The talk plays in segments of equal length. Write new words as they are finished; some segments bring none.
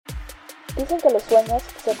Dicen que los sueños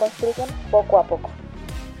se construyen poco a poco.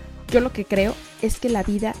 Yo lo que creo es que la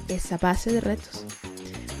vida es a base de retos.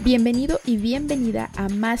 Bienvenido y bienvenida a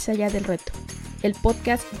Más Allá del Reto, el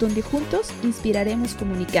podcast donde juntos inspiraremos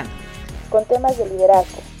comunicando. Con temas de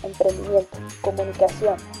liderazgo, emprendimiento,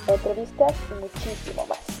 comunicación, entrevistas y muchísimo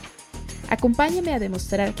más. Acompáñame a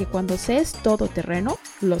demostrar que cuando se es todoterreno,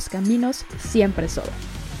 los caminos siempre sobran.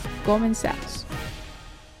 Comenzamos.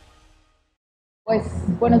 Pues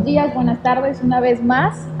buenos días, buenas tardes una vez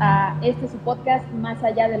más a este su podcast Más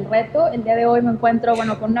Allá del Reto. El día de hoy me encuentro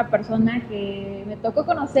con una persona que me tocó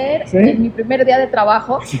conocer en mi primer día de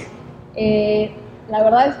trabajo. La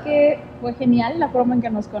verdad es que fue genial la forma en que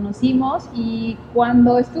nos conocimos y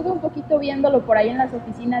cuando estuve un poquito viéndolo por ahí en las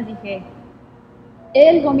oficinas dije,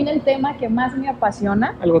 él domina el tema que más me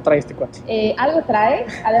apasiona. Algo trae este cuate. Algo trae,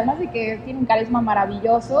 además de que tiene un carisma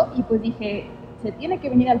maravilloso y pues dije, se tiene que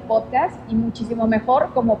venir al podcast y muchísimo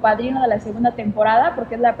mejor como padrino de la segunda temporada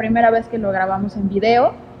porque es la primera vez que lo grabamos en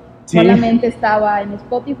video. Sí. Solamente estaba en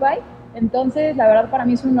Spotify. Entonces, la verdad para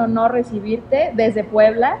mí es un honor recibirte desde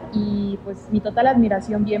Puebla y pues mi total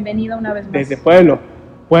admiración. Bienvenido una vez más. Desde Puebla,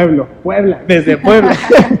 desde Puebla.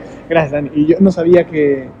 Gracias, Dani. Y yo no sabía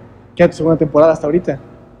que era tu segunda temporada hasta ahorita.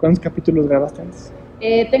 ¿Cuántos capítulos grabaste antes?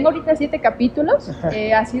 Tengo ahorita 7 capítulos.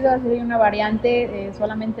 Ha sido una variante,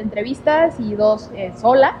 solamente entrevistas y 2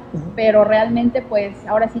 sola, pero realmente pues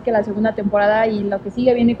ahora sí que la segunda temporada y lo que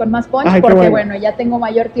sigue viene con más punch. Ay, porque bueno, ya tengo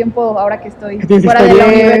mayor tiempo ahora que estoy fuera de la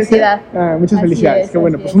universidad. Muchas felicidades, qué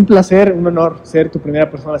bueno, pues un placer, un honor ser tu primera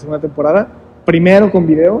persona en la segunda temporada, primero con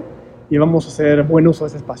video y vamos a hacer buen uso de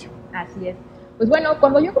ese espacio. Así es. Pues bueno,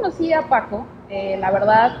 cuando yo conocí a Paco, la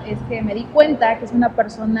verdad es que me di cuenta que es una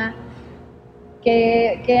persona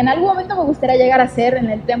que en algún momento me gustaría llegar a ser en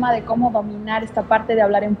el tema de cómo dominar esta parte de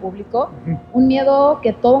hablar en público. Un miedo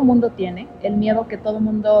que todo mundo tiene, el miedo que todo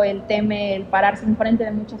mundo teme, el pararse enfrente de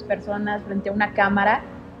muchas personas, frente a una cámara,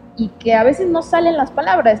 y que a veces no salen las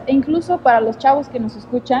palabras, e incluso para los chavos que nos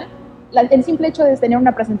escuchan, el simple hecho de tener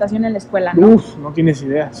una presentación en la escuela, ¿no? No tienes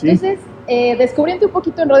idea, sí. Entonces, descubriendo un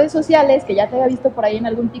poquito en redes sociales, que ya te había visto por ahí en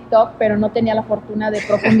algún TikTok, pero no tenía la fortuna de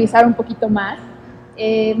profundizar un poquito más,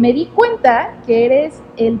 me di cuenta que eres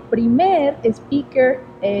el primer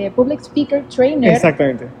public speaker trainer.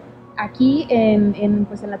 Exactamente. Aquí en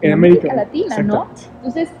Latinoamérica Latina, ¿no?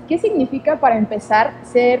 Entonces, ¿qué significa para empezar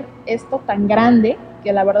ser esto tan grande?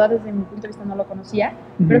 Que la verdad desde mi punto de vista no lo conocía,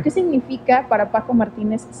 pero ¿qué significa para Paco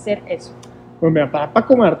Martínez ser eso? Bueno, mira, para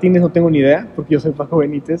Paco Martínez no tengo ni idea, porque yo soy Paco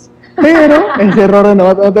Benítez, pero ese error de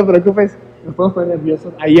no te preocupes, nos podemos poner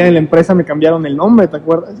nerviosos. Ahí en la empresa me cambiaron el nombre, ¿te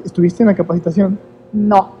acuerdas? ¿Estuviste en la capacitación?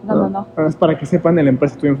 No. Bueno, es para que sepan, en la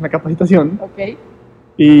empresa tuvimos una capacitación. Ok.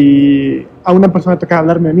 Y a una persona tocaba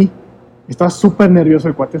hablarme a mí. Estaba súper nervioso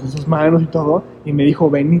el cuate, sus manos y todo, y me dijo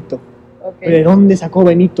Benito. Okay. ¿De dónde sacó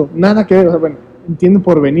Benito? Nada que ver, o sea, bueno, entiendo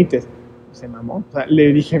por Benítez. Se mamó, o sea,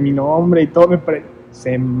 le dije mi nombre y todo,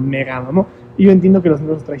 se mega mamó. Y yo entiendo que los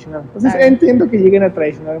números traicionaron. Entonces entiendo que lleguen a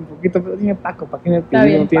traicionar un poquito, pero dime Paco, ¿para qué me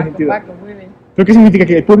pidió? No tiene sentido. Paco, muy bien. ¿Pero qué significa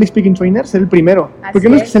que el Public Speaking Trainer ser el primero? Así porque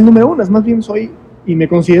no es que sea el número uno, es más bien soy y me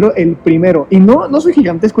considero el primero. Y no soy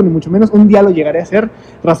gigantesco, ni mucho menos. Un día lo llegaré a ser,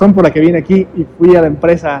 razón por la que vine aquí y fui a la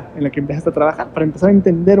empresa en la que empezaste a trabajar para empezar a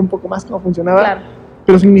entender un poco más cómo funcionaba. Claro.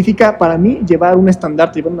 Pero significa para mí llevar un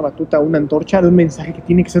estandarte, llevar una batuta, una antorcha de un mensaje que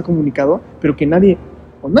tiene que ser comunicado, pero que nadie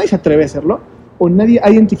se atreve a hacerlo, o nadie ha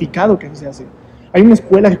identificado que así se hace. Hay una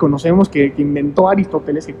escuela que conocemos que inventó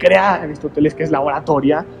Aristóteles, que crea Aristóteles, que es la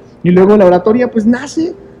oratoria, y luego la oratoria pues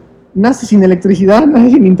nace sin electricidad,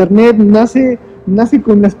 nace sin internet, nace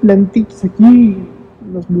con las plantitas aquí,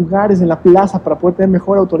 en los lugares, en la plaza, para poder tener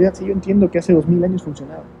mejor autoridad. Sí, yo entiendo que hace 2000 años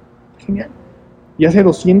funcionaba. Genial. Y hace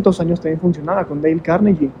 200 años también funcionaba con Dale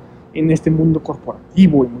Carnegie en este mundo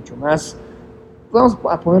corporativo y mucho más, vamos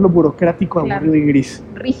a ponerlo burocrático, claro, aburrido y gris.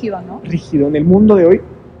 Rígido, ¿no? Rígido. En el mundo de hoy,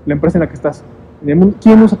 la empresa en la que estás, en el mundo,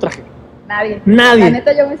 ¿quién usa traje? Nadie. La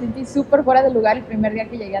neta, yo me sentí súper fuera de lugar el primer día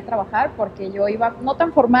que llegué a trabajar porque yo iba no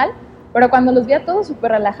tan formal, pero cuando los vi a todos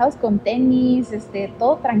súper relajados con tenis,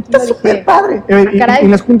 todo tranquilo, dije, súper padre.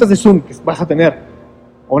 En las juntas de Zoom que vas a tener,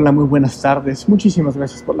 hola, muy buenas tardes, muchísimas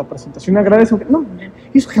gracias por la presentación, agradezco que... No,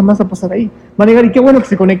 eso jamás va a pasar ahí. Van a llegar y qué bueno que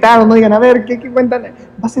se conectaron, no digan, a ver, ¿qué cuentan? Va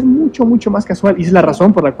a ser mucho, mucho más casual y esa es la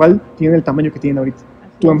razón por la cual tienen el tamaño que tienen ahorita.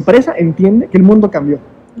 Tu empresa entiende que el mundo cambió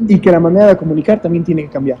y que la manera de comunicar también tiene que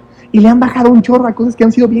cambiar. Y le han bajado un chorro a cosas que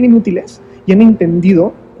han sido bien inútiles y han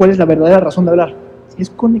entendido cuál es la verdadera razón de hablar. Es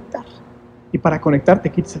conectar. Y para conectar te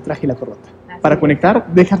quitas el traje y la corbata. Para conectar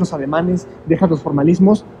dejas los ademanes, dejas los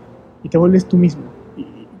formalismos y te vuelves tú mismo.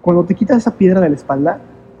 Y cuando te quitas esa piedra de la espalda,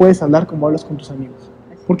 puedes hablar como hablas con tus amigos.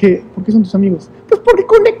 ¿Por qué son tus amigos? Pues porque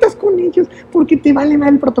conectas con ellos, porque te vale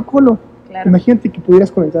mal el protocolo. Claro. Imagínate que pudieras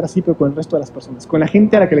conectar así, pero con el resto de las personas, con la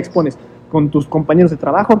gente a la que le expones, con tus compañeros de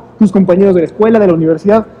trabajo, tus compañeros de la escuela, de la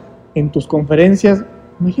universidad, en tus conferencias.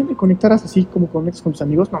 Imagínate conectaras así como conectas con tus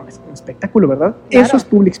amigos. No, es un espectáculo, ¿verdad? Claro. Eso es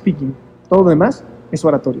public speaking. Todo lo demás es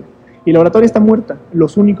oratoria. Y la oratoria está muerta.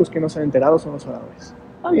 Los únicos que no se han enterado son los oradores.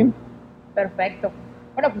 Está bien. Perfecto.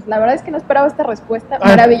 Bueno, pues la verdad es que no esperaba esta respuesta,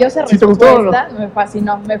 maravillosa ¿sí te respuesta, gustó o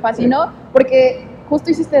no? me fascinó, porque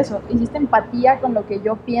justo hiciste eso, hiciste empatía con lo que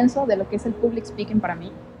yo pienso de lo que es el public speaking para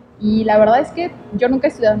mí. Y la verdad es que yo nunca he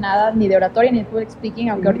estudiado nada, ni de oratoria, ni de public speaking,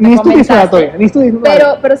 aunque ahorita Ni estudies comentaste. oratoria, ni estudies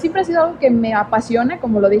Pero siempre ha sido algo que me apasiona,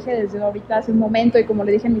 como lo dije desde ahorita hace un momento y como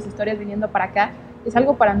lo dije en mis historias viniendo para acá. Es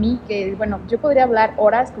algo para mí que, bueno, yo podría hablar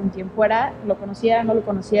horas con quien fuera, lo conociera, no lo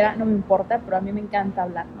conociera, no me importa, pero a mí me encanta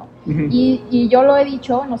hablar, ¿no? Uh-huh. Y yo lo he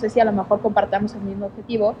dicho, no sé si a lo mejor compartamos el mismo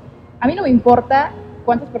objetivo, a mí no me importa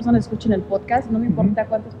cuántas personas escuchen el podcast, no me importa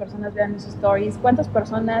cuántas personas vean mis stories, cuántas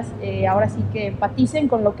personas ahora sí que empaticen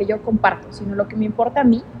con lo que yo comparto, sino lo que me importa a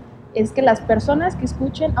mí es que las personas que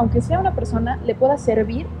escuchen, aunque sea una persona, le pueda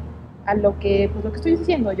servir a lo que estoy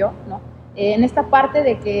diciendo yo, ¿no? En esta parte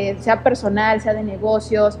de que sea personal, sea de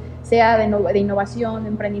negocios, sea de innovación, de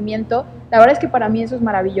emprendimiento, la verdad es que para mí eso es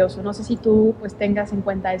maravilloso. No sé si tú pues tengas en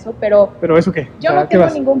cuenta eso, pero ¿eso qué? Yo no tengo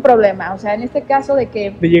ningún problema. O sea, en este caso de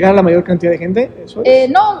que... ¿De llegar a la mayor cantidad de gente? ¿Eso es?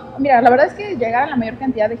 No, mira, la verdad es que llegar a la mayor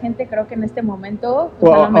cantidad de gente creo que en este momento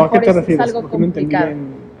pues, ¿O a lo mejor ¿a qué te refieres? es algo Porque complicado. No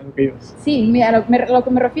entendí a lo que ibas. Sí, mira, lo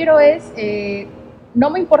que me refiero es... no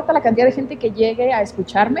me importa la cantidad de gente que llegue a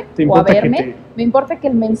escucharme o a verme, me importa que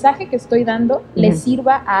el mensaje que estoy dando le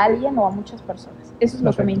sirva a alguien o a muchas personas. Eso es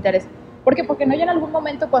lo que me interesa. ¿Por qué? Porque yo en algún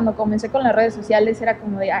momento cuando comencé con las redes sociales era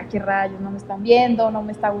como de, qué rayos, no me están viendo, no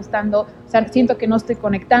me está gustando, o sea, siento que no estoy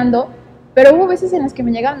conectando. Pero hubo veces en las que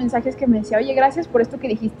me llegaban mensajes que me decía, oye, gracias por esto que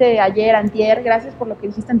dijiste ayer, antier, gracias por lo que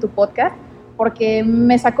dijiste en tu podcast, porque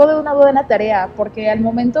me sacó de una duda en la tarea, porque al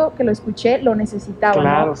momento que lo escuché lo necesitaba,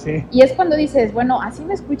 claro, ¿no? Sí. Y es cuando dices, bueno, así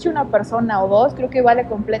me escuche una persona o dos, creo que vale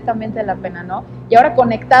completamente la pena, ¿no? Y ahora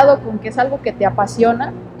conectado con que es algo que te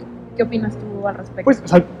apasiona, ¿qué opinas tú al respecto? Pues, o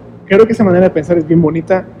sea, creo que esa manera de pensar es bien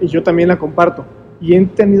bonita y yo también la comparto. Y he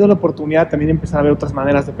tenido la oportunidad también de empezar a ver otras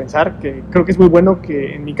maneras de pensar, que creo que es muy bueno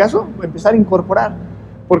que, en mi caso, empezar a incorporar.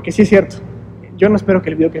 Porque sí es cierto, yo no espero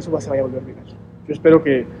que el video que suba se vaya a volver viral. Yo espero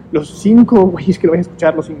que los 5 güeyes que lo vayan a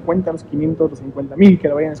escuchar, los 50, los 500, los 50,000 que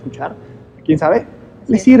lo vayan a escuchar, quién sabe,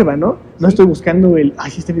 les sirva, ¿no? No estoy buscando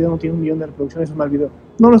si este video no tiene 1 millón de reproducciones, es un mal video.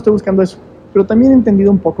 No estoy buscando eso. Pero también he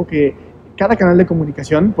entendido un poco que cada canal de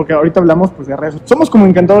comunicación, porque ahorita hablamos pues, de redes, somos como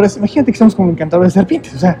encantadores, imagínate que somos como encantadores de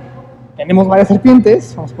serpientes, o sea, tenemos varias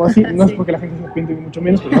serpientes, vamos a poner así, no es porque la gente es serpiente ni mucho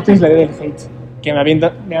menos, pero no tienes la idea del hate, que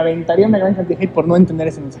me aventaría una gran cantidad de hate por no entender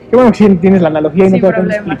ese mensaje. Qué bueno que sí tienes la analogía y no te la tengo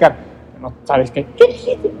que explicar, no sabes qué.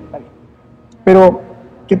 Vale. Pero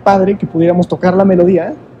qué padre que pudiéramos tocar la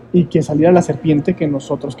melodía y que saliera la serpiente que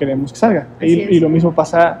nosotros queremos que salga. Y lo mismo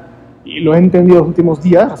pasa, y lo he entendido los últimos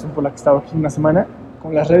días, razón por la que he estado aquí una semana,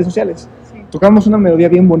 con las redes sociales. Tocamos una melodía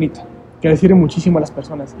bien bonita, que le sirve muchísimo a las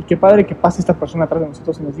personas. Y qué padre que pase esta persona atrás de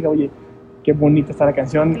nosotros y nos diga, oye, qué bonita está la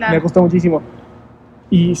canción, me gusta muchísimo.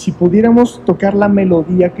 Y si pudiéramos tocar la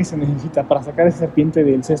melodía que se necesita para sacar esa serpiente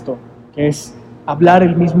del cesto, que es hablar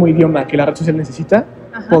el mismo idioma que la red social necesita,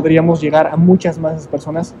 podríamos llegar a muchas más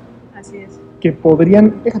personas. Así es. Que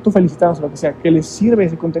podrían, deja tú felicitarnos o lo que sea, que les sirve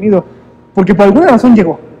ese contenido. Porque por alguna razón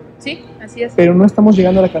llegó. Sí, así es. Pero no estamos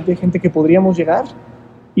llegando a la cantidad de gente que podríamos llegar.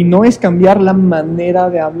 Y no es cambiar la manera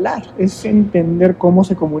de hablar, es entender cómo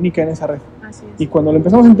se comunica en esa red. Así es. Y cuando lo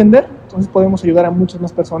empezamos a entender, entonces podemos ayudar a muchas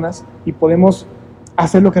más personas y podemos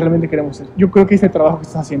hacer lo que realmente queremos hacer. Yo creo que este trabajo que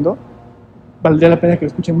estás haciendo valdría la pena que lo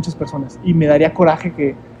escuchen muchas personas y me daría coraje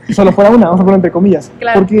que solo fuera una, vamos a poner entre comillas,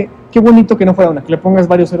 porque qué bonito que no fuera una, que le pongas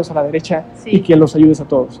varios ceros a la derecha y que los ayudes a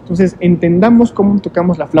todos. Entonces entendamos cómo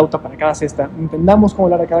tocamos la flauta para cada cesta, entendamos cómo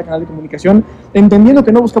hablar a cada canal de comunicación, entendiendo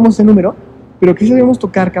que no buscamos ese número, pero que sí debemos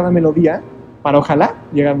tocar cada melodía para ojalá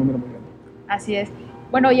llegar a un número muy grande. Así es.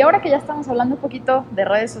 Bueno, y ahora que ya estamos hablando un poquito de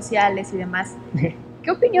redes sociales y demás,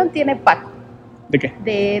 ¿qué opinión tiene Paco? ¿De qué?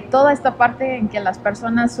 De toda esta parte en que las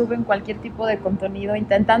personas suben cualquier tipo de contenido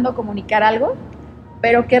intentando comunicar algo,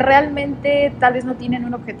 pero que realmente tal vez no tienen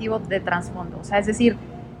un objetivo de trasfondo. O sea, es decir,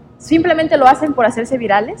 simplemente lo hacen por hacerse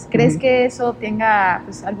virales. ¿Crees que eso tenga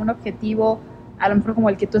pues, algún objetivo, a lo mejor como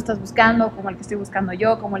el que tú estás buscando, como el que estoy buscando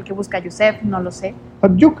yo, como el que busca Yusef? No lo sé.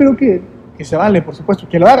 Yo creo que se vale, por supuesto,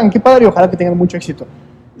 que lo hagan, qué padre y ojalá que tengan mucho éxito.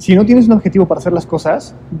 Si no tienes un objetivo para hacer las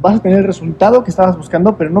cosas, vas a tener el resultado que estabas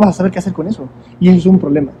buscando, pero no vas a saber qué hacer con eso. Y eso es un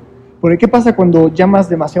problema. Porque ¿qué pasa cuando llamas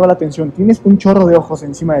demasiado la atención? Tienes un chorro de ojos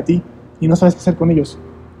encima de ti y no sabes qué hacer con ellos.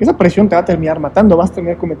 Esa presión te va a terminar matando, vas a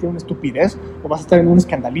terminar cometiendo una estupidez o vas a estar en un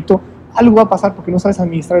escandalito. Algo va a pasar porque no sabes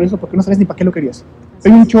administrar eso, porque no sabes ni para qué lo querías.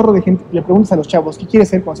 Hay un chorro de gente, le preguntas a los chavos, ¿qué quieres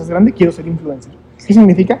ser cuando seas grande? Quiero ser influencer. ¿Qué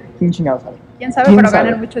significa? ¿Quién chingado sabe? ¿Quién sabe? Pero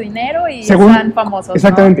ganan mucho dinero y están famosos,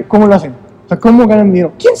 exactamente, ¿no? ¿Cómo lo hacen? O sea, ¿cómo ganan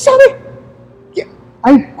dinero? ¿Quién sabe?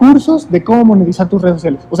 Hay cursos de cómo monetizar tus redes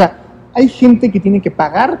sociales. O sea, hay gente que tiene que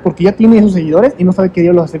pagar porque ya tiene esos seguidores y no sabe qué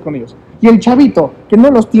diablos hacer con ellos. Y el chavito que no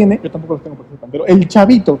los tiene, yo tampoco los tengo por sepan, pero el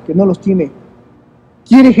chavito que no los tiene,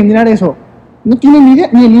 quiere generar eso. No tiene ni idea,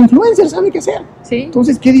 ni el influencer sabe qué hacer. ¿Sí?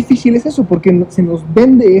 Entonces, qué difícil es eso, porque se nos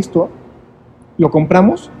vende esto, lo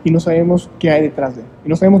compramos y no sabemos qué hay detrás de él. Y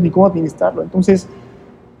no sabemos ni cómo administrarlo. Entonces,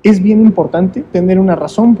 es bien importante tener una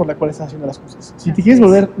razón por la cual estás haciendo las cosas. Si te quieres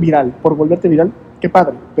volver viral, por volverte viral, qué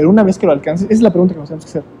padre. Pero una vez que lo alcances, esa es la pregunta que nos tenemos que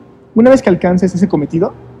hacer. Una vez que alcances ese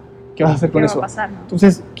cometido, ¿qué vas a hacer con eso? ¿Qué va a pasar, no?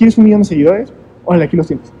 Entonces, ¿quieres 1 millón de seguidores? Órale, aquí los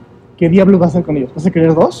tienes. ¿Qué diablos vas a hacer con ellos? ¿Vas a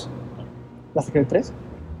querer 2? ¿Vas a querer 3?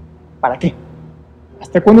 ¿Para qué?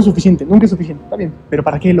 ¿Hasta cuándo es suficiente? Nunca es suficiente, está bien. ¿Pero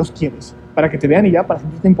para qué los quieres? ¿Para que te vean y ya? ¿Para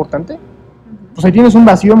sentirte importante? Pues ahí tienes un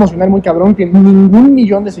vacío emocional muy cabrón que ningún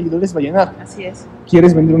millón de seguidores va a llenar. Así es.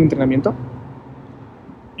 ¿Quieres vender un entrenamiento?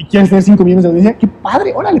 ¿Y quieres tener 5 millones de audiencia? ¡Qué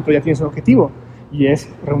padre! Órale, pero ya tienes un objetivo. Y es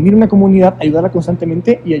reunir una comunidad, ayudarla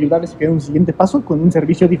constantemente y ayudarles a que dé un siguiente paso con un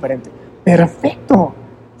servicio diferente. ¡Perfecto!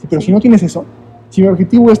 Sí, pero si no tienes eso, si mi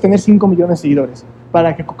objetivo es tener 5 millones de seguidores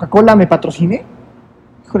para que Coca-Cola me patrocine,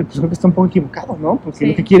 híjole, pues creo que está un poco equivocado, ¿no? Porque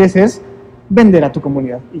lo que quieres es vender a tu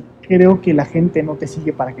comunidad. Y creo que la gente no te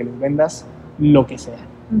sigue para que les vendas lo que sea.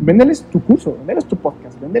 Véndeles tu curso, véndeles tu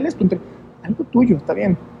podcast, véndeles algo tuyo, está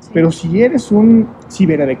bien. Pero si eres un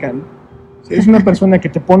ciberedecán, si eres una persona que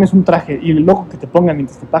te pones un traje y el logo que te pongan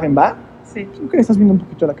mientras te paguen va, pues creo que le estás viendo un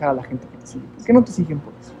poquito la cara a la gente que te sigue. ¿Por qué no te siguen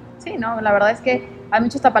por eso? Sí, no, la verdad es que hay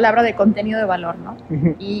mucho esta palabra de contenido de valor, ¿no?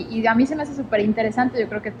 Y a mí se me hace súper interesante, yo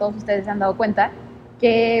creo que todos ustedes se han dado cuenta,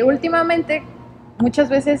 que últimamente muchas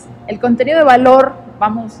veces el contenido de valor,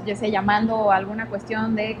 vamos, ya sé, llamando a alguna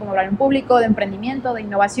cuestión de cómo hablar en público, de emprendimiento, de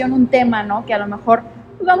innovación, un tema, ¿no? Que a lo mejor,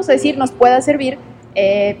 pues vamos a decir, nos pueda servir,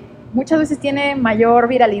 muchas veces tiene menor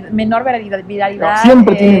viralidad. No,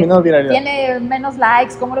 siempre tiene menor viralidad. Tiene menos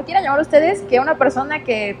likes, como lo quieran llamar ustedes, que una persona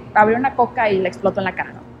que abrió una coca y le explotó en la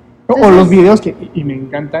cara, ¿no? Entonces, o los videos que, y me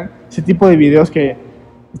encantan, ese tipo de videos que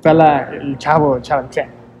está el chavo, o sea,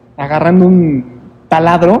 agarrando un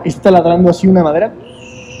taladro y está taladrando así una madera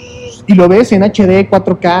y lo ves en HD,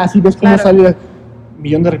 4K, así ves cómo sale un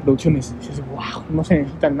millón de reproducciones. Y dices, wow, no se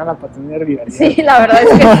necesita nada para tener viralidad. Sí, la verdad es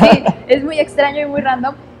que sí, es muy extraño y muy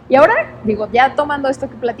random. Y ahora, digo, ya tomando esto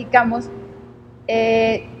que platicamos,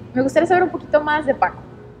 me gustaría saber un poquito más de Paco.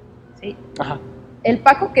 ¿Sí? Ajá. El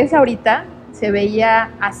Paco que es ahorita, ¿se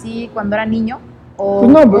veía así cuando era niño? Pues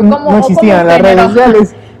no existían las redes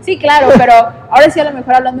sociales. Sí, claro, pero ahora sí a lo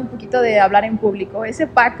mejor hablando un poquito de hablar en público, ¿ese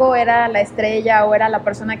Paco era la estrella o era la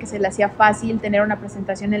persona que se le hacía fácil tener una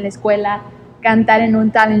presentación en la escuela, cantar en un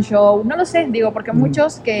talent show? No lo sé, digo, porque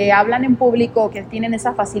muchos que hablan en público, que tienen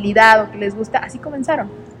esa facilidad o que les gusta, así comenzaron.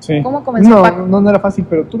 Sí. ¿Cómo comenzó Paco? No era fácil,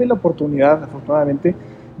 pero tuve la oportunidad, afortunadamente,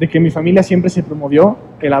 de que mi familia siempre se promovió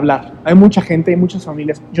el hablar. Hay mucha gente, hay muchas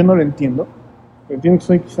familias, yo no lo entiendo, pero entiendo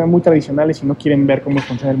que son muy tradicionales y no quieren ver cómo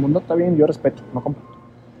funciona el mundo. Está bien, yo respeto, no comparto.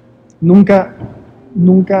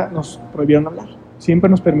 Nunca nos prohibieron hablar. Siempre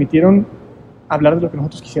nos permitieron hablar de lo que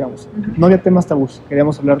nosotros quisiéramos. No había temas tabús.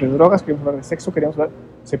 Queríamos hablar de drogas, queríamos hablar de sexo,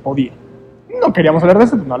 se podía. No queríamos hablar de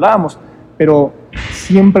eso, pues no hablábamos. Pero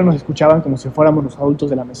siempre nos escuchaban como si fuéramos los adultos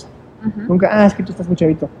de la mesa. Nunca, es que tú estás muy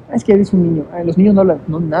chavito. Es que eres un niño. Los niños no hablan.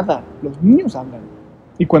 No, nada. Los niños hablan.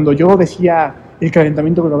 Y cuando yo decía, el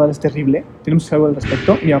calentamiento global es terrible, tenemos que hacer algo al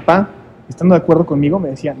respecto, mi papá, estando de acuerdo conmigo, me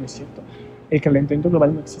decía, no es cierto. El calentamiento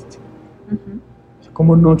global no existe.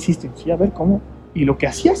 ¿Cómo no existe? Sí, a ver, ¿cómo? Y lo que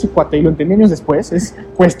hacía ese cuate, y lo entendí años después, es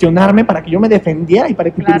cuestionarme para que yo me defendiera y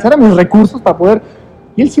para que utilizara mis recursos para poder...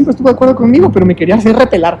 Y él siempre estuvo de acuerdo conmigo, pero me quería hacer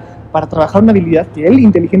repelar para trabajar una habilidad que él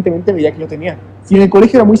inteligentemente veía que yo tenía. Y en el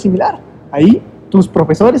colegio era muy similar. Ahí tus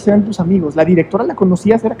profesores eran tus amigos, la directora la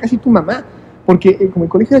conocías, era casi tu mamá. Porque como el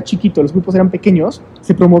colegio era chiquito, los grupos eran pequeños,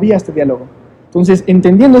 se promovía este diálogo. Entonces,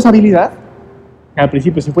 entendiendo esa habilidad, al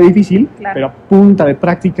principio sí fue difícil, pero a punta de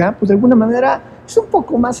práctica, pues de alguna manera es un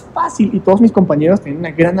poco más fácil y todos mis compañeros tenían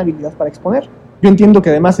una gran habilidad para exponer. Yo entiendo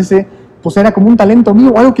que además ese pues era como un talento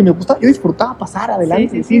mío o algo que me gustaba, yo disfrutaba pasar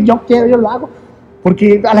adelante, decir yo quiero, yo lo hago,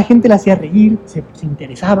 porque a la gente le hacía reír, se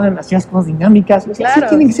interesaban, hacías cosas dinámicas, así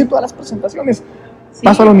tienen que ser todas las presentaciones.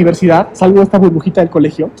 Paso a la universidad, salgo de esta burbujita del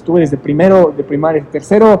colegio, estuve desde primero de primaria,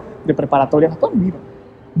 tercero de preparatoria, toda mi vida.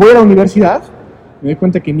 Voy a la universidad, me doy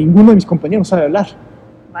cuenta que ninguno de mis compañeros sabe hablar.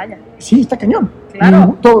 Vaya. Sí, está cañón.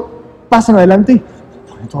 Claro. Todo pasan adelante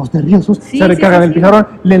y ponen todos nerviosos, Sí, se recargan sí, el sí. pizarrón,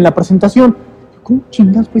 leen la presentación. ¿Cómo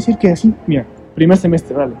chingados puede ser que así? Mira, primer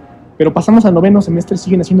semestre, vale. Pero pasamos a noveno semestre,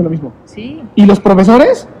 siguen haciendo lo mismo. Sí. Y los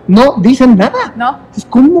profesores no dicen nada. No, Entonces,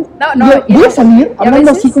 ¿cómo? No, Voy a salir y a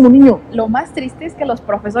hablando veces- así como niño. lo más triste es que los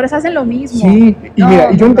profesores hacen lo mismo. Sí, y No,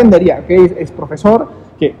 mira, yo no. entendería que es profesor,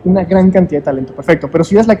 que una gran cantidad de talento, perfecto. Pero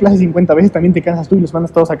si das la clase 50 veces, también te cansas tú y los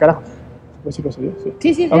mandas todos a carajo. Pues sí, sí.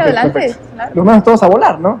 Sí, sí, Ok, adelante. perfecto. Claro. Los mandas todos a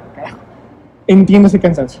volar, ¿no? Carajo. Entiendo ese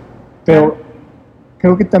cansancio, pero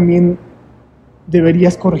creo que también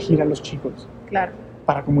deberías corregir a los chicos Claro.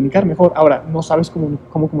 para comunicar mejor. Ahora, ¿no sabes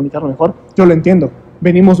cómo comunicarlo mejor? Yo lo entiendo.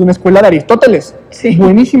 Venimos de una escuela de Aristóteles, Sí.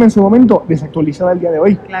 buenísima en su momento, desactualizada el día de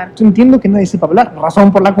hoy. Claro. Yo entiendo que nadie sepa hablar,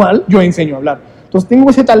 razón por la cual yo enseño a hablar. Entonces tengo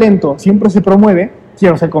ese talento, siempre se promueve,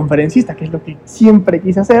 quiero ser conferencista, que es lo que siempre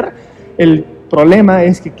quise hacer. El problema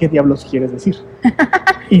es que, ¿qué diablos quieres decir?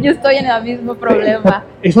 Y Yo estoy en el mismo problema.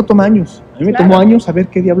 eso toma años. A mí me Claro. tomó años saber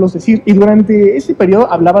qué diablos decir. Y durante ese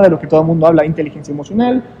periodo hablaba de lo que todo el mundo habla, inteligencia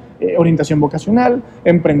emocional, orientación vocacional,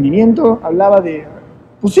 emprendimiento, hablaba de,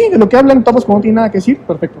 pues sí, de lo que hablan todos cuando no tienen nada que decir.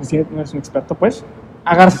 Perfecto, si no eres un experto, pues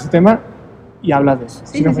agarras ese tema y hablas de eso.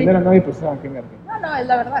 Sí, Sin sí, ofender sí. a nadie, pues que me No, es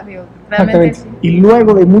la verdad, digo, realmente sí. Y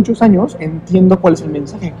luego de muchos años entiendo cuál es el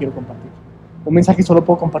mensaje que quiero compartir. Un mensaje que solo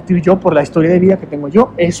puedo compartir yo por la historia de vida que tengo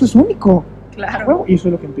yo. Eso es único. A Claro. huevo, y eso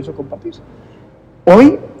es lo que empiezo a compartir.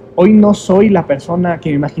 Hoy no soy la persona que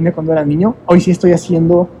me imaginé cuando era niño. Hoy sí estoy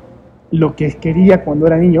haciendo lo que quería cuando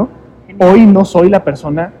era niño. Hoy no soy la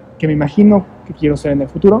persona que me imagino que quiero ser en el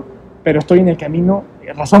futuro, pero estoy en el camino.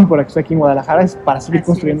 Razón por la que estoy aquí en Guadalajara es para seguir Así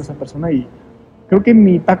construyendo es. esa persona, y creo que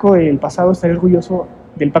mi Paco del pasado estaría orgulloso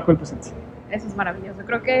del Paco del presente. Eso es maravilloso.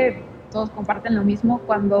 Creo que todos comparten lo mismo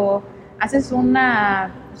cuando haces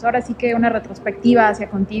una, pues ahora sí que una retrospectiva hacia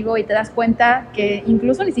contigo y te das cuenta que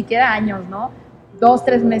incluso ni siquiera años, ¿no? 2,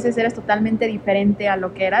 3 meses eres totalmente diferente a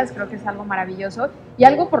lo que eras. Creo que es algo maravilloso y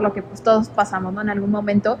algo por lo que pues todos pasamos, ¿no? En algún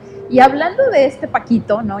momento. Y hablando de este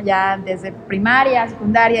Paquito, ¿no? Ya desde primaria,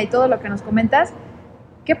 secundaria y todo lo que nos comentas,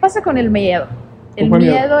 ¿qué pasa con el miedo? El ¿Cuál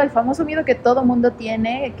miedo? miedo, el famoso miedo que todo mundo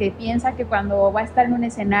tiene, que piensa que cuando va a estar en un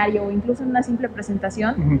escenario o incluso en una simple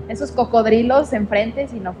presentación, Ujú, esos cocodrilos enfrente,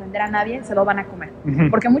 sin ofender a nadie, se lo van a comer.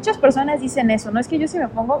 ujú. Porque muchas personas dicen eso, no es que yo si me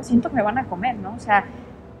pongo, siento que me van a comer, ¿no? O sea,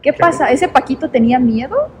 ¿qué Sí. pasa? ¿Ese Paquito tenía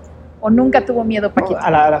miedo o nunca tuvo miedo No, Paquito?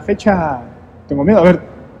 a la fecha tengo miedo. A ver,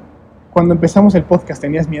 cuando empezamos el podcast,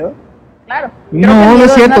 ¿tenías miedo? Claro. Creo que el No, no miedo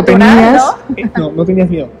es cierto, natural, tenías... ¿no? no tenías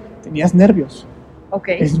miedo, tenías nervios. Ok.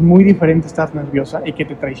 Es muy diferente estar nerviosa y que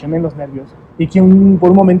te traicionen los nervios y que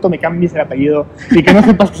por un momento me cambies el apellido y que no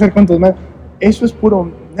sepas qué hacer con tus manos. Eso es puro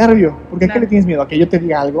nervio. Porque ¿a qué Claro. le tienes miedo? ¿A que yo te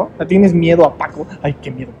diga algo? ¿Le tienes miedo a Paco? Ay, qué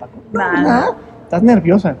miedo, Paco. Nada. Estás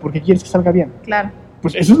nerviosa porque quieres que salga bien. Claro.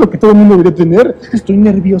 Pues eso es lo que todo el mundo debería tener. Estoy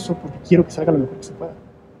nervioso porque quiero que salga lo mejor que se pueda.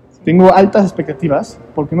 Tengo altas expectativas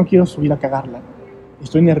porque no quiero subir a cagarla.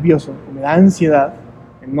 Estoy nervioso, me da ansiedad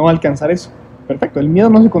en no alcanzar eso. Perfecto, el miedo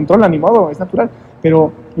no se controla, ni modo, es natural.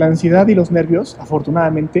 Pero la ansiedad y los nervios,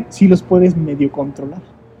 afortunadamente, sí los puedes medio controlar.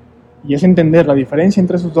 Y es entender la diferencia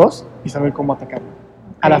entre esos dos y saber cómo atacarlo.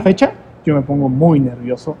 A la Ok. fecha, yo me pongo muy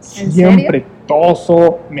nervioso. ¿En Siempre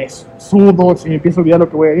toso, me sudo, si me empiezo a olvidar lo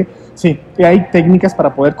que voy a decir. Sí, que hay técnicas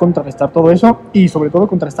para poder contrarrestar todo eso y sobre todo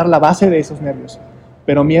contrarrestar la base de esos nervios.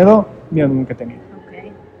 Pero miedo nunca he tenido.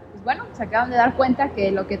 Ok. Pues bueno, se acaban de dar cuenta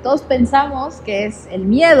que lo que todos pensamos que es el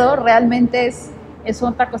miedo realmente es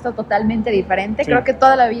otra cosa totalmente diferente. Sí. Creo que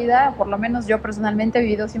toda la vida, por lo menos yo personalmente he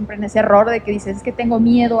vivido siempre en ese error de que dices, es que tengo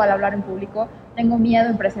miedo al hablar en público, tengo miedo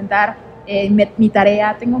en presentar mi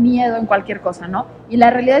tarea, tengo miedo en cualquier cosa, ¿no? Y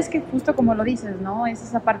la realidad es que justo como lo dices, ¿no? Es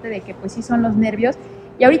esa parte de que pues sí son los nervios.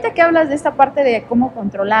 Y ahorita que hablas de esta parte de cómo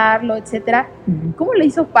controlarlo, etcétera, ¿cómo le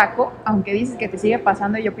hizo Paco? Aunque dices que te sigue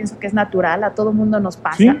pasando, y yo pienso que es natural, a todo mundo nos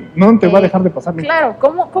pasa. Sí, no te va a dejar de pasar. nunca. Claro,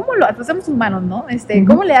 ¿cómo lo pues somos humanos, ¿no? Ujú.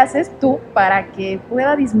 ¿Cómo le haces tú para que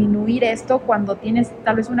pueda disminuir esto cuando tienes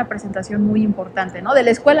tal vez una presentación muy importante, ¿no? De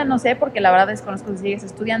la escuela no sé, porque la verdad desconozco si sigues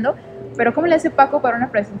estudiando, pero ¿cómo le hace Paco para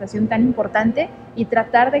una presentación tan importante y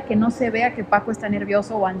tratar de que no se vea que Paco está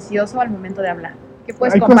nervioso o ansioso al momento de hablar? ¿Qué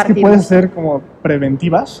puedes Hay cosas que compartir? puedes hacer como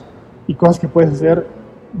preventivas y cosas que puedes hacer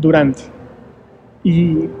durante.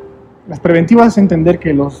 Y las preventivas es entender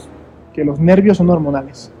que los nervios son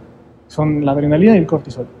hormonales. Son la adrenalina y el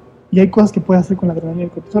cortisol. Y hay cosas que puedes hacer con la adrenalina y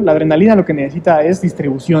el cortisol. La adrenalina lo que necesita es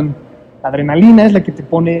distribución. La adrenalina es la que te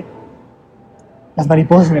pone las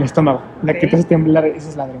mariposas en el estómago. La que te hace temblar, esa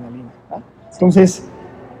es la adrenalina. ¿Ah? Entonces,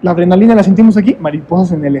 la adrenalina la sentimos aquí,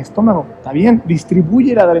 mariposas en el estómago. Está bien,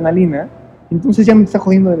 distribuye la adrenalina, entonces ya no te está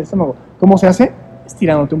jodiendo el estómago. ¿Cómo se hace?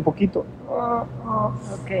 Estirándote un poquito.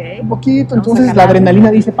 Ok. un poquito. Vamos Entonces a la jalar.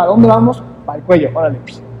 adrenalina dice, ¿para dónde vamos? Para el cuello, órale,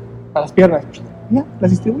 para las piernas, ya,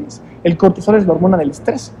 las distribuyes. El cortisol es la hormona del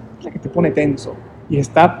estrés, es la que te pone tenso y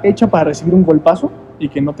está hecha para recibir un golpazo y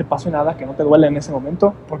que no te pase nada, que no te duele en ese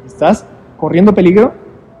momento, porque estás corriendo peligro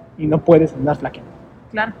y no puedes andar flaqueando.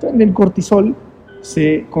 Claro. Entonces, el cortisol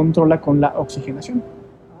se controla con la oxigenación.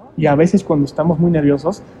 Y a veces cuando estamos muy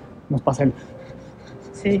nerviosos, nos pasa el...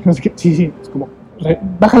 Sí. No sé qué, sí, es como...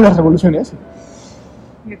 bajan las revoluciones,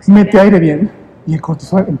 Y oxígeno. mete aire bien y el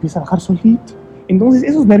cortisol empieza a bajar solito. Entonces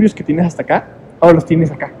esos nervios que tienes hasta acá, ahora los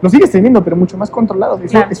tienes acá. Los sigues teniendo, pero mucho más controlados.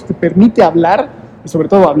 Claro. Eso te permite hablar y sobre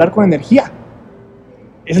todo hablar con energía.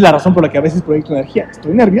 Esa es la razón por la que a veces proyecto energía.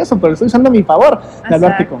 Estoy nervioso, pero lo estoy usando a mi favor. De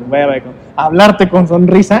hablarte con hueva, hablarte con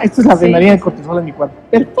sonrisa. Esto es la adrenalina del cortisol en mi cuerpo.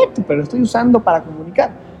 Perfecto, pero lo estoy usando para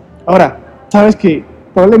comunicar. Ahora, sabes que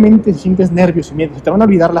probablemente si sientes nervios y miedo, se te van a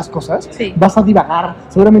olvidar las cosas, Sí. vas a divagar,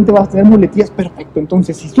 seguramente vas a tener muletillas. Perfecto,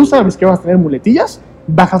 entonces si tú sabes que vas a tener muletillas,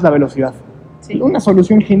 bajas la velocidad. Sí. Una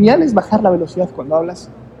solución genial es bajar la velocidad cuando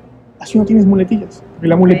hablas. Así no tienes muletillas. Porque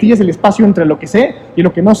la muletilla es el espacio entre lo que sé y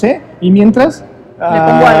lo que no sé, y mientras... Le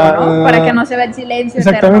pongo algo, ¿no? Para que no se vea el silencio.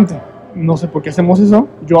 Exactamente. No sé por qué hacemos eso.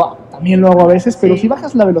 Yo también lo hago a veces, pero Sí. si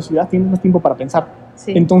bajas la velocidad tienes más tiempo para pensar.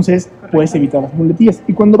 Sí. Entonces Correcto. puedes evitar las muletillas.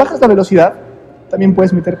 Y cuando bajas la velocidad, también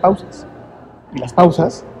puedes meter pausas. Y las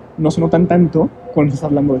pausas no se notan tanto cuando estás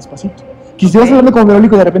hablando despacito. Que si vas hablando como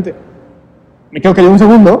Verónico y de repente me quedo callado un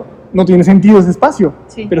segundo, no tiene sentido ese espacio.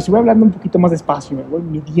 Sí. Pero si voy hablando un poquito más despacio, me voy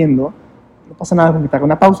midiendo, no pasa nada con que te haga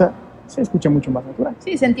una pausa, se escucha mucho más natural.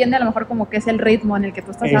 Sí, se entiende a lo mejor como que es el ritmo en el que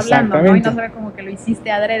tú estás hablando, ¿no? Y no se ve como que lo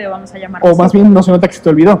hiciste adrede, vamos a llamarlo O así. más bien no se nota que se te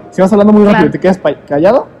olvidó. Si vas hablando muy rápido Claro. y te quedas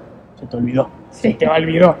callado, se te olvidó. Sí. Se te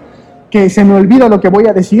olvidó. Que se me olvida lo que voy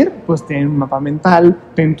a decir, pues ten un mapa mental,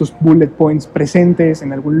 ten tus bullet points presentes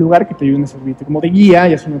en algún lugar que te ayuden a servirte como de guía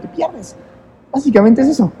y así no te pierdes. Básicamente es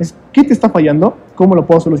eso, es qué te está fallando, cómo lo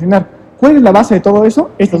puedo solucionar. ¿Cuál es la base de todo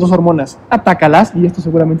eso? Estas dos hormonas. Atácalas y esto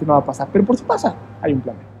seguramente no va a pasar. Pero por si pasa, hay un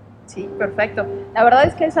plan. Sí, perfecto. La verdad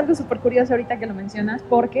es que es algo súper curioso ahorita que lo mencionas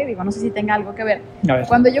porque, digo, no sé si tenga algo que ver. A ver.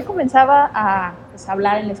 Cuando yo comenzaba a pues,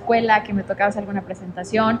 hablar en la escuela, que me tocaba hacer alguna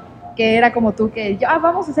presentación, que era como tú, que ya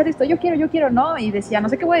vamos a hacer esto, yo quiero, ¿no? Y decía, no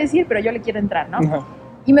sé qué voy a decir, pero yo le quiero entrar, ¿no? Ajá.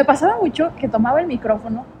 Y me pasaba mucho que tomaba el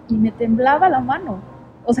micrófono y me temblaba la mano.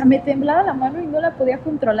 O sea, me temblaba la mano y no la podía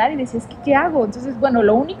controlar y decía, es que, ¿qué hago? Entonces, bueno,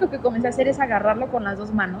 lo único que comencé a hacer es agarrarlo con las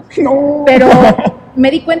dos manos. No. Pero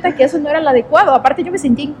me di cuenta que eso no era lo adecuado. Aparte, yo me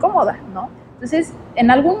sentía incómoda, ¿no? Entonces,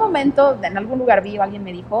 en algún momento, en algún lugar vi, alguien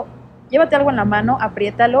me dijo, llévate algo en la mano,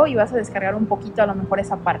 apriétalo y vas a descargar un poquito a lo mejor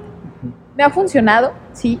esa parte. Me ha funcionado,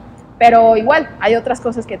 sí, pero igual hay otras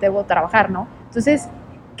cosas que debo trabajar, ¿no? Entonces,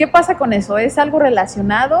 ¿qué pasa con eso? ¿Es algo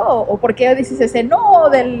relacionado o por qué dices ese no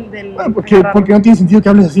del Bueno, porque no tiene sentido que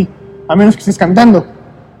hables así, a menos que estés cantando.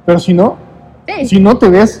 Pero si no, Sí, si no te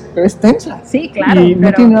ves tensa. sí, claro. Y no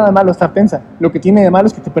pero- tiene nada de malo estar tensa. Lo que tiene de malo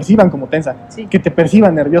es que te perciban como tensa, Sí. que te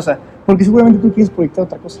perciban nerviosa, porque seguramente tú quieres proyectar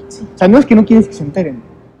otra cosa. Sí. O sea, no es que no quieres que se enteren,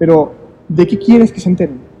 pero ¿de qué quieres que se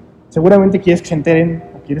enteren? Seguramente quieres que se enteren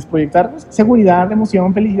o quieres proyectar pues, seguridad,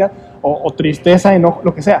 emoción, felicidad o tristeza, enojo,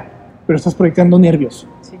 lo que sea, pero estás proyectando nervios.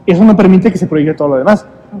 Sí. Eso no permite que se proyecte todo lo demás.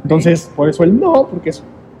 Ok. Entonces, por eso el no, porque eso.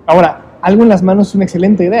 Ahora, algo en las manos es una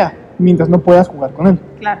excelente idea, mientras no puedas jugar con él.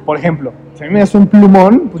 Claro. Por ejemplo, si a mí me das un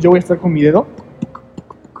plumón, pues yo voy a estar con mi dedo.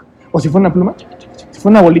 O si fuera una pluma, si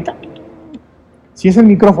fuera una bolita. Si es el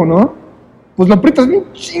micrófono, pues lo aprietas bien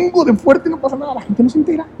chingo de fuerte, no pasa nada, la gente no se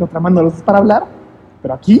entera. La otra mano los es para hablar,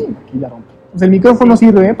 pero aquí la rompe. Entonces el micrófono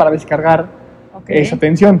sirve para descargar Ok. esa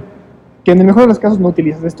tensión. Que en el mejor de los casos no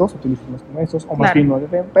utilizas estos, utilizas unos como estos, o más Claro. bien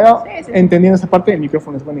no. Pero Sí, sí. entendiendo esa parte, el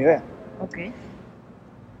micrófono es buena idea. Ok.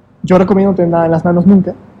 Yo recomiendo no tener nada en las manos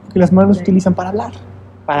nunca, porque las manos se Ok. utilizan para hablar,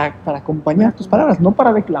 para acompañar tus palabras, no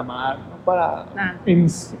para declamar, no para Ah. en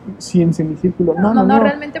semicírculo. No,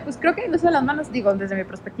 realmente, pues creo que el uso de las manos, digo, desde mi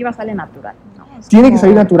perspectiva sale natural, ¿no? Es Tiene que como-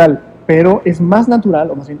 salir natural, pero es más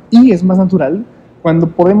natural, o más bien, y es más natural cuando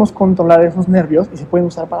podemos controlar esos nervios y se pueden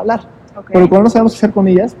usar para hablar. Ok. Pero cuando no sabemos qué hacer con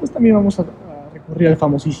ellas, pues también vamos a recurrir al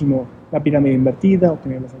famosísimo la pirámide invertida, o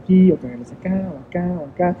tenerlas aquí, o tenerlas acá, o acá, o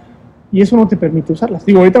acá. Y eso no te permite usarlas.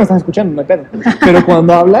 Digo, ahorita me estás escuchando, no hay pedo. Pero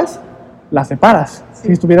cuando hablas, las separas. Sí.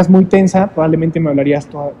 Si estuvieras muy tensa, probablemente me hablarías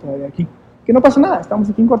todavía aquí. Que no pasa nada, estamos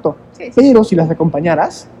aquí en corto. Sí, sí. Pero si las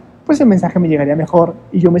acompañaras, pues el mensaje me llegaría mejor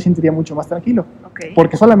y yo me sentiría mucho más tranquilo. Ok.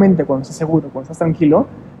 Porque solamente cuando estás seguro, cuando estás tranquilo,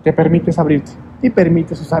 te permites abrirte y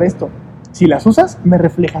permites usar esto. Si las usas, me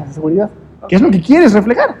reflejas la seguridad. ¿Qué es lo que quieres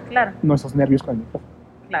reflejar? Claro, No esos nervios con el micrófono.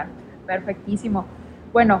 claro. Perfectísimo.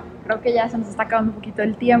 Bueno, creo que ya se nos está acabando un poquito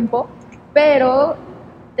el tiempo, pero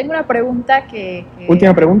tengo una pregunta que...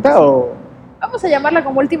 ¿Última pregunta o...? vamos a llamarla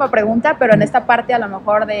como última pregunta, pero en esta parte a lo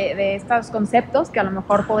mejor de estos conceptos que a lo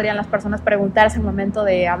mejor podrían las personas preguntarse al momento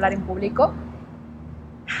de hablar en público.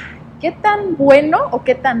 ¿Qué tan bueno o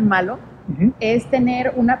qué tan malo es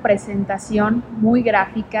tener una presentación muy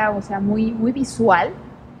gráfica, o sea, muy, muy visual?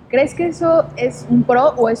 ¿Crees que eso es un pro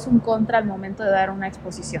o es un contra al momento de dar una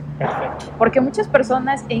exposición? Perfecto. Porque muchas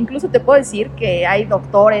personas, e incluso te puedo decir que hay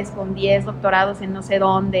doctores con 10 doctorados en no sé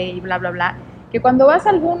dónde y bla, bla, bla, que cuando vas a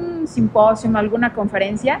algún simposio, a alguna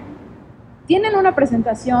conferencia, tienen una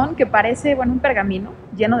presentación que parece, bueno, un pergamino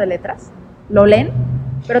lleno de letras, lo leen,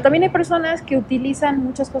 pero también hay personas que utilizan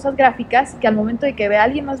muchas cosas gráficas que al momento de que ve a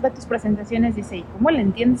alguien más ve tus presentaciones dice, ¿y cómo le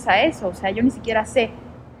entiendes a eso? O sea, yo ni siquiera sé.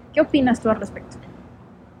 ¿Qué opinas tú al respecto?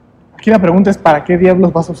 Aquí la pregunta es, ¿para qué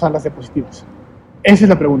diablos vas a usar las diapositivas? Esa es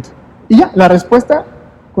la pregunta. Y ya, la respuesta,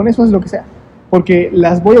 con eso es lo que sea. Porque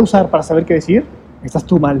las voy a usar para saber qué decir, estás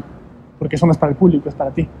tú mal. Porque eso no es para el público, es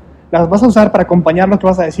para ti. ¿Las vas a usar para acompañar lo que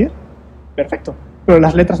vas a decir? Perfecto. Pero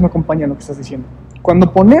las letras no acompañan lo que estás diciendo.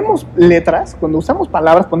 Cuando ponemos letras, cuando usamos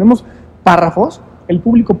palabras, ponemos párrafos, el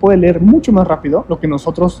público puede leer mucho más rápido lo que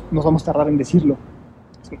nosotros nos vamos a tardar en decirlo.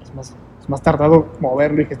 Es más tardado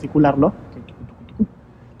moverlo y gesticularlo.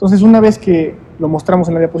 Entonces, una vez que lo mostramos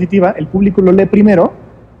en la diapositiva, el público lo lee primero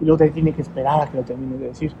y luego tiene que esperar a que lo termine de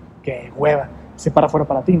decir. ¡Qué hueva! Ese párrafo era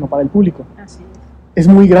para ti, no para el público. Así ¿Es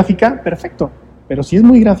muy gráfica? Perfecto. Pero si es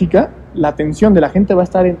muy gráfica, la atención de la gente va a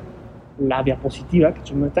estar en la diapositiva,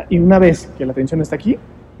 y una vez que la atención está aquí,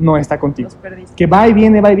 no está contigo. los perdiste. Que va y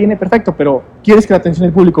viene, perfecto, pero ¿quieres que la atención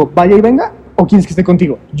del público vaya y venga o quieres que esté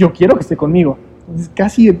contigo? Yo quiero que esté conmigo. Entonces,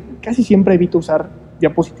 casi siempre evito usar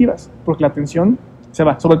diapositivas, porque la atención se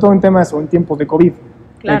va, sobre todo en temas o en tiempos de COVID,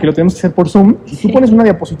 en que lo tenemos que hacer por Zoom. Si tú pones una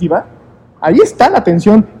diapositiva, ahí está la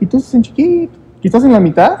atención, y tú estás en chiquito, y estás en la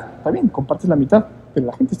mitad, está bien, compartes la mitad, pero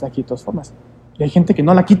la gente está aquí de todas formas. Y hay gente que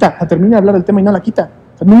no la quita, termina de hablar del tema y no la quita.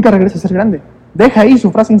 O sea, nunca regresa a ser grande. Deja ahí su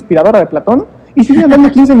frase inspiradora de Platón, y sigue hablando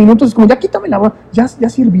 15 minutos, es como, ya quítame ya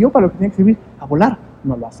sirvió para lo que tenía que servir, a volar.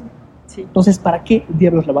 No lo hacen. Sí. Entonces, ¿para qué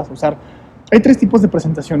diablos la vas a usar? Hay 3 tipos de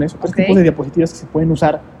presentaciones, o 3 tipos de diapositivas que se pueden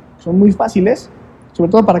usar. Son muy fáciles, sobre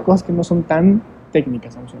todo para cosas que no son tan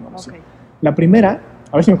técnicas, vamos a llamarlo así. La primera,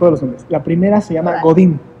 a ver si me acuerdo los nombres, la primera se llama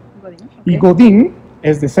Godin. Y Godin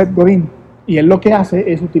es de Seth Godin. Y él lo que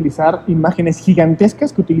hace es utilizar imágenes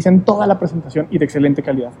gigantescas que utilizan toda la presentación y de excelente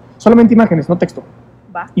calidad. Solamente imágenes, no texto.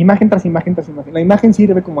 Imagen tras imagen tras imagen. La imagen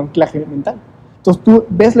sirve como anclaje mental. Entonces tú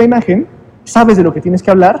ves la imagen, sabes de lo que tienes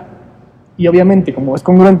que hablar y obviamente como es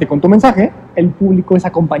congruente con tu mensaje, el público es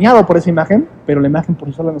acompañado por esa imagen, pero la imagen por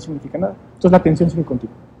sí sola no significa nada. Entonces la atención sigue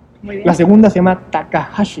contigo. Muy bien. La segunda se llama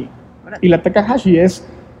Takahashi. Y la Takahashi es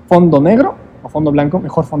fondo negro o fondo blanco,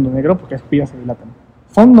 mejor fondo negro porque las pilas se dilatan.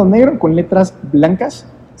 Fondo negro con letras blancas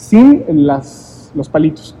sin los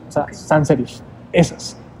palitos, o sea, sans serif.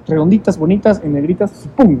 Esas, redonditas, bonitas, en negritas,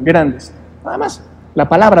 ¡pum!, grandes. Nada más. La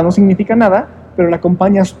palabra no significa nada, pero la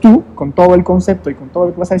acompañas tú con todo el concepto y con todo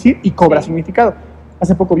lo que vas a decir y cobra significado.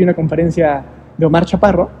 Hace poco vi una conferencia de Omar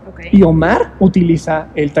Chaparro y Omar utiliza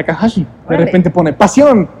el Takahashi. De repente pone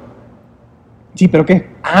pasión. Sí, ¿pero qué?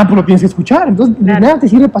 Pues lo tienes que escuchar. Entonces, nada te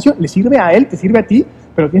sirve pasión. Le sirve a él, te sirve a ti,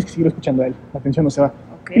 pero tienes que seguir escuchando a él. La atención no se va.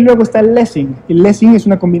 Y luego está el lessing. El lessing es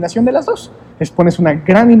una combinación de las dos. Pones una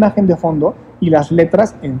gran imagen de fondo y las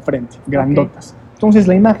letras enfrente, grandotas. Entonces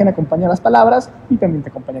la imagen acompaña las palabras y también te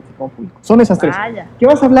acompaña a ti como público. Son esas 3. ¿Qué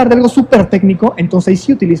vas a hablar de algo súper técnico? Entonces ahí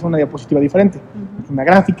sí utiliza una diapositiva diferente. Una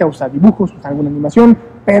gráfica, usa dibujos, usa alguna animación,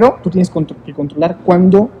 pero tú tienes que controlar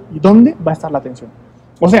cuándo y dónde va a estar la atención.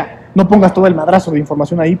 O sea, no pongas todo el madrazo de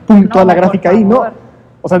información ahí, pum, toda la gráfica ahí, no.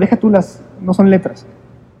 O sea, deja tú no son letras.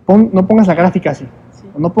 No pongas la gráfica así.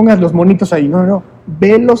 No pongas los monitos ahí, no.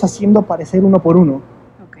 Velos haciendo aparecer uno por uno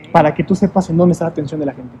para que tú sepas en dónde está la atención de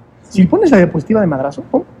la gente. Si pones la diapositiva de madrazo,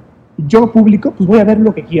 yo público, pues voy a ver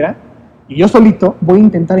lo que quiera y yo solito voy a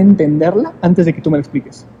intentar entenderla antes de que tú me la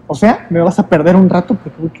expliques. O sea, me vas a perder un rato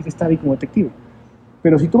porque voy a estar ahí como detective.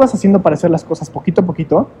 Pero si tú vas haciendo aparecer las cosas poquito a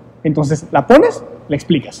poquito, entonces la pones, la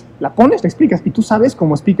explicas. La pones, la explicas. Y tú sabes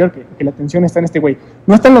como speaker que la atención está en este güey.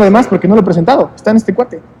 No está en lo demás porque no lo he presentado, está en este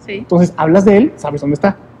cuate. Entonces hablas de él, sabes dónde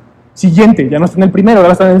está. Siguiente, ya no está en el primero,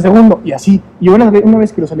 ahora está en el segundo, y así. Y una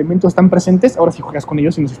vez que los elementos están presentes, ahora sí juegas con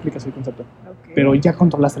ellos y nos explicas el concepto. Pero ya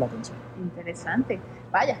controlaste la atención. Interesante.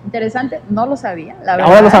 Vaya, interesante. No lo sabía, la verdad.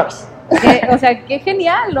 Ahora lo sabes. O sea, qué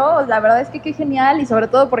genial, ¿no? La verdad es que qué genial, y sobre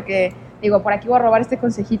todo porque, digo, por aquí voy a robar este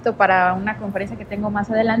consejito para una conferencia que tengo más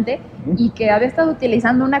adelante, y que había estado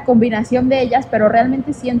utilizando una combinación de ellas, pero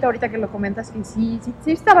realmente siento ahorita que lo comentas que sí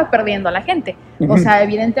estaba perdiendo a la gente. O sea,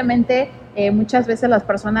 evidentemente, muchas veces las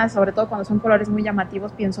personas, sobre todo cuando son colores muy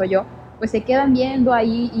llamativos, pienso yo, pues se quedan viendo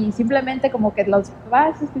ahí y simplemente como que los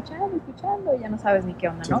vas escuchando y ya no sabes ni qué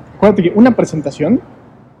onda, ¿no? Sí. Acuérdate que una presentación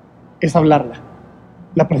es hablarla.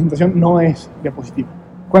 La presentación no es diapositiva.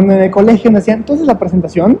 Cuando en el colegio nos decían, entonces la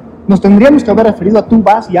presentación, nos tendríamos que haber referido a tú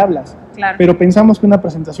vas y hablas. Claro. Pero pensamos que una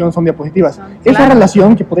presentación son diapositivas. Esa Claro.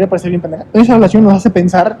 relación, que podría parecer bien pendeja, esa relación nos hace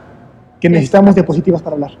pensar que necesitamos diapositivas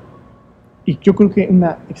para hablar. Y yo creo que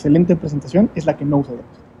una excelente presentación es la que no usa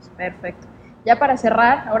diapositivas. Perfecto. Ya para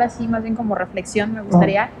cerrar, ahora sí, más bien como reflexión, me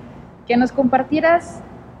gustaría que nos compartieras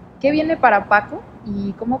qué viene para Paco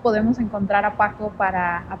y cómo podemos encontrar a Paco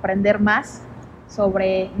para aprender más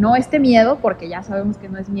sobre, no este miedo, porque ya sabemos que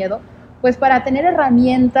no es miedo, pues para tener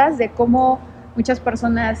herramientas de cómo muchas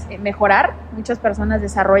personas mejorar, muchas personas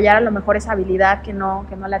desarrollar a lo mejor esa habilidad que no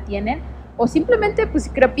la tienen, o simplemente,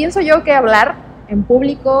 pues pienso yo que hablar en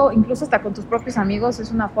público, incluso hasta con tus propios amigos,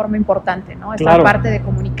 es una forma importante, ¿no? Esta Claro. parte de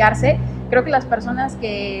comunicarse. Creo que las personas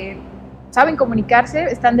que saben comunicarse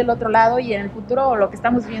están del otro lado y en el futuro, o lo que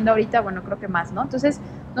estamos viviendo ahorita, bueno, creo que más, ¿no? Entonces,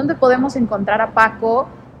 ¿dónde podemos encontrar a Paco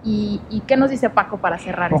y qué nos dice Paco para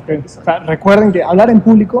cerrar este O episodio? sea, recuerden que hablar en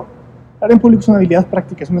público es una habilidad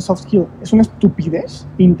práctica, es una soft skill. Es una estupidez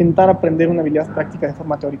intentar aprender una habilidad práctica de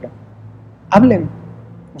forma teórica. Hablen.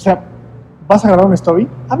 O sea, vas a grabar una story,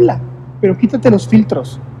 habla, pero quítate los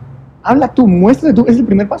filtros. Habla tú, muéstrate tú, es el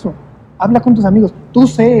primer paso. Habla con tus amigos. Tú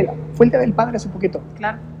sé, fue el día del padre hace poquito.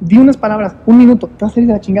 Claro. Di unas palabras, 1 minuto, ¿te vas a salir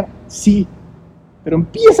de la chingada? Sí. Pero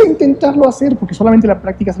empieza a intentarlo hacer, porque solamente la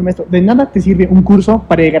práctica es el maestro. De nada te sirve un curso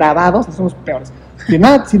pregrabado, esos son los peores. De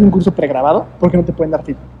nada te sirve un curso pregrabado porque no te pueden dar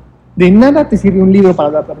feedback. De nada te sirve un libro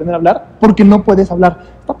para aprender a hablar porque no puedes hablar.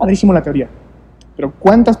 Está padrísimo la teoría. Pero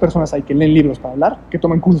 ¿cuántas personas hay que leen libros para hablar, que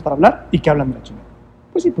toman cursos para hablar y que hablan de la chingada?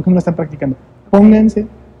 Pues sí, porque no la están practicando. Pónganse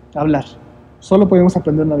a hablar. Solo podemos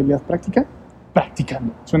aprender una habilidad práctica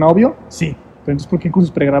practicando. ¿Suena obvio? Sí. Pero entonces, ¿por qué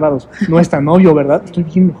cursos pregrabados? No es tan obvio, ¿verdad? Estoy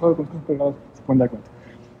bien mejor con cursos pregrabados. Se pueden dar cuenta.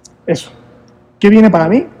 Eso. ¿Qué viene para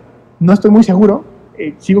mí? No estoy muy seguro.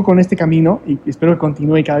 Sigo con este camino y espero que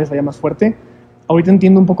continúe y cada vez vaya más fuerte. Ahorita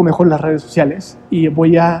entiendo un poco mejor las redes sociales y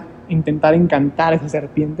voy a intentar encantar a esas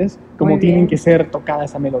serpientes como tienen que ser tocada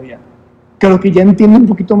esa melodía. Creo que ya entiendo un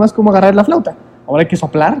poquito más cómo agarrar la flauta. Ahora hay que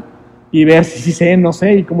soplar y ver si sé, no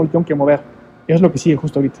sé y cómo le tengo que mover. Eso es lo que sigue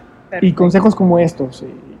justo ahorita. Perfecto. Y consejos como estos,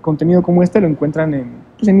 contenido como este lo encuentran en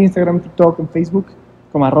Instagram, TikTok, en Facebook,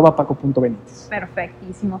 como @paco.benítez.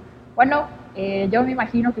 Perfectísimo. Bueno, yo me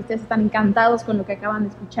imagino que ustedes están encantados con lo que acaban de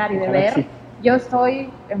escuchar y de Ojalá ver. sí. Yo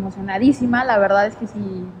estoy emocionadísima, la verdad es que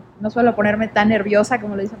sí, no suelo ponerme tan nerviosa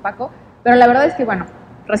como lo dice Paco, pero la verdad es que, bueno,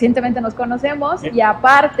 recientemente nos conocemos y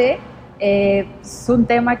aparte es un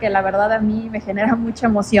tema que la verdad a mí me genera mucha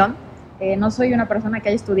emoción. No soy una persona que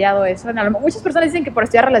haya estudiado eso. Muchas personas dicen que por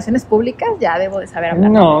estudiar relaciones públicas ya debo de saber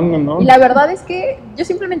hablar. No. Y la verdad es que yo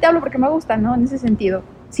simplemente hablo porque me gusta, ¿no? En ese sentido.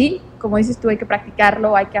 Sí, como dices tú, hay que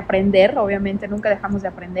practicarlo, hay que aprender, obviamente, nunca dejamos de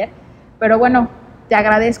aprender. Pero bueno, te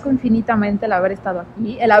agradezco infinitamente el haber estado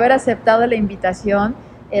aquí, el haber aceptado la invitación,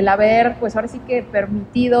 el haber, pues ahora sí que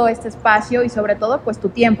permitido este espacio y sobre todo, pues tu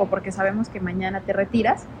tiempo, porque sabemos que mañana te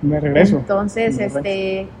retiras. Me regreso. Entonces,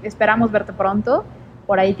 esperamos verte pronto.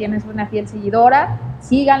 Por ahí tienes una fiel seguidora.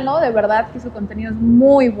 Síganlo, de verdad que su contenido es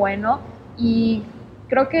muy bueno. Y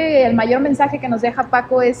creo que el mayor mensaje que nos deja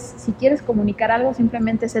Paco es, si quieres comunicar algo,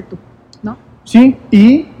 simplemente sé tú, ¿no? Sí,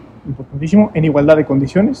 y, importantísimo, en igualdad de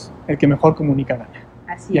condiciones, el que mejor comunica gana.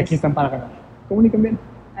 Así Y es. aquí están para ganar. Comuniquen bien.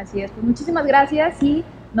 Así es. Pues muchísimas gracias y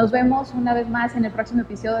nos vemos una vez más en el próximo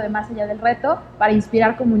episodio de Más Allá del Reto para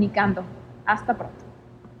inspirar comunicando. Hasta pronto.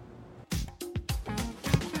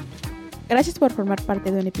 Gracias por formar parte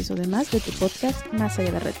de un episodio más de tu podcast Más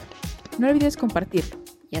Allá del Reto. No olvides compartirlo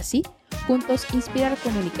y así, juntos, inspirar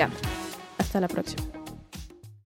comunicando. Hasta la próxima.